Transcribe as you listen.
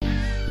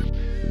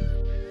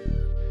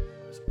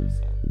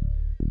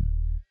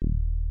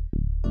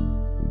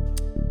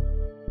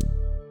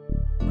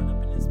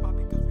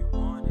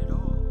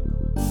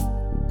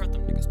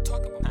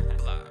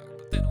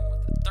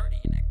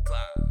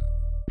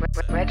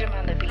Random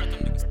on the beat.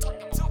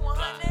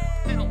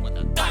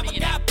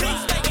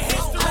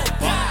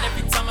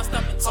 Every time I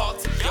stop and talk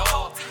to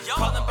y'all,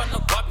 calling about no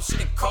guap, you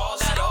shouldn't call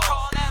at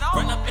all.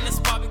 Run up in the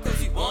spot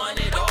because we want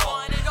it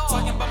all.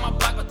 Talking about my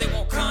block, but they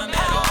won't come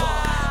at all.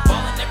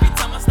 Ballin' every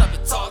time I stop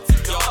and talk to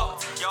y'all,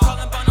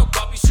 calling about no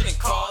guap, you shouldn't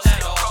call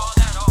at all.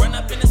 Run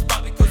up in the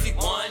spot because we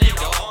want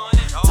it all.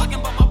 Talking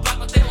about my block,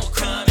 but they won't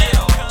come at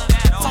all.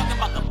 Talking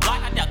about the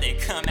block, I doubt they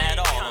come at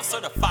all. I'm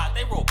certified,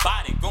 they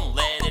robotic, gon'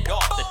 let it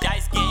off. The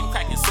dice game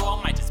cracking, so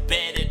I might just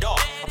bet it off.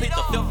 I plead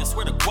the filth and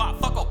swear to guap,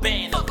 fuck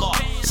obeying the law.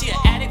 She an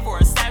addict for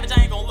a savage,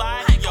 I ain't gon'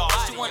 lie to y'all.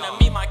 She wanna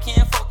meet my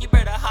kinfolk, you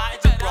better hide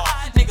your bra.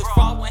 Niggas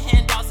fraud with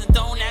handouts and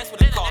don't ask for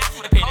the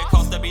cost. And pay the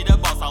cost to be the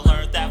boss, I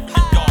learned that from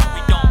the dog.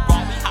 We don't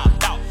brawl, we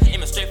hop out,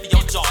 aiming straight for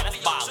your jaw. That's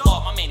by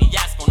law, my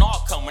maniacs gon'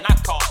 all come when I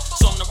call.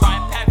 Show them the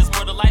right path, it's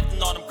more to life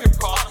than all them crip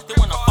crawls. They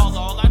wanna follow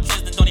all our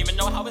trends and don't even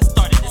know how it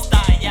started. This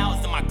style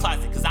is in my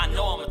closet, cause I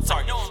know I'm a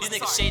target. These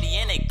niggas shady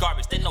and they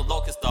garbage, they know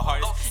locust the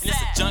hardest. And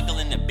it's a jungle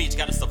in the beach,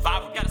 gotta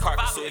survive with your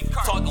carcass. So if you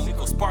talking, we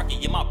gon' spark it,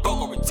 yeah, my bro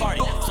gon'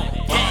 retarded. So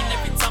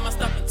every time I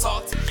stop and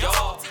talk to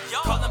y'all,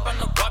 calling about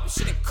no guap, you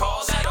shouldn't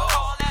call at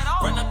all.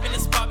 Run up in the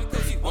spot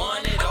because we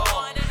want it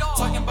all.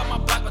 Talking about my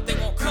block, but they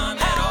won't come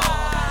at all.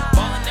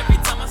 Ballin' every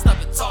time I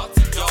stop and talk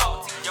to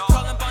y'all,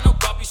 calling about no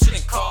guap, you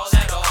shouldn't call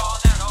at all.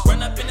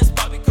 Run up in the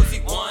spot because we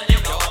want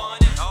it all.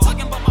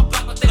 Talking about my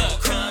block, but they won't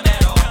come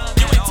at all.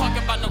 You ain't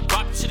talking about no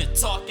guap, you shouldn't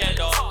talk at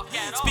all.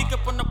 Speak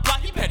up on the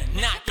block, you better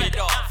knock it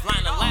off.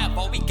 Line the lab,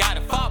 all we got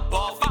a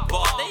football, we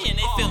ball. They in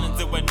they feelings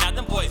and whatnot,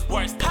 them boys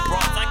worse than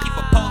bras. I keep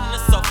a pole in the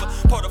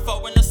sofa, pour the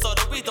foe in the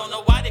soda. We don't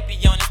know why they be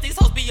honest. These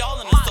hoes be all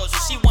in the social.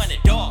 She want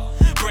it all.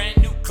 Brand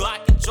new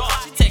Glock and draw.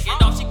 She take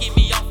it off, she get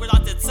me off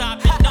without the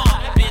top and all.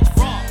 That bitch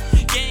raw.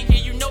 Gang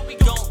here, you know we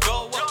gon'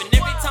 go up. And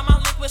every time I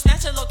link with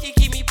Snatcher, low key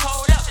keep me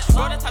pulled up.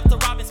 Bro, the type to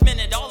rob and spend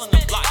it all on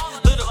the block.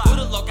 Little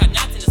Buddha low got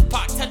knocked in his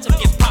pocket. Touch him,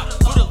 get popped.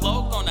 Buddha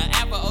low on the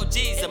app of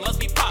OGs. It must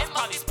be pops.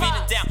 Probably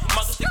speeding down.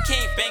 Mother the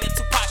King banging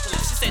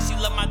Tupacalypse. She said she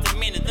love my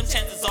demeanor. Them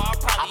chances are I'll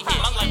probably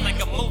hit. My life like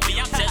a movie.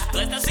 I'm just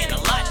blessed. I've seen a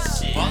lot of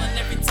shit. Ballin'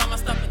 every time I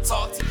stop and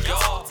talk to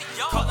y'all.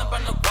 Calling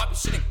about no guap, you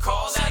shouldn't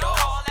call at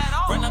all.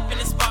 Run up in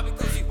the spot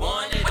because we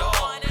want it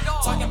all.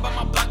 Talking about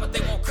my block, but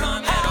they won't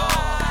come at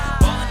all.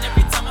 Ballin'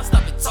 every time I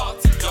stop and talk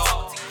to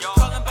y'all.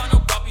 Calling about no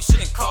guap, you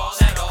shouldn't call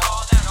at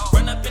all.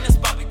 Run up in the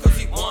spot because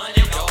we want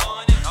it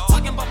all.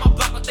 Talking about my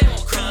block, but they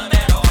won't come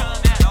at all.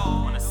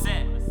 On the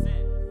set,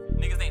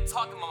 niggas ain't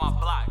talking about my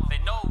block, they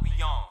know we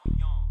on.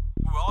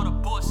 Through all the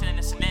bullshit and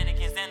the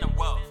shenanigans and the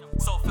wealth.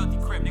 So filthy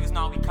crib, niggas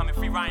know we coming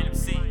free Ryan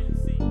MC.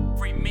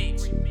 Free me.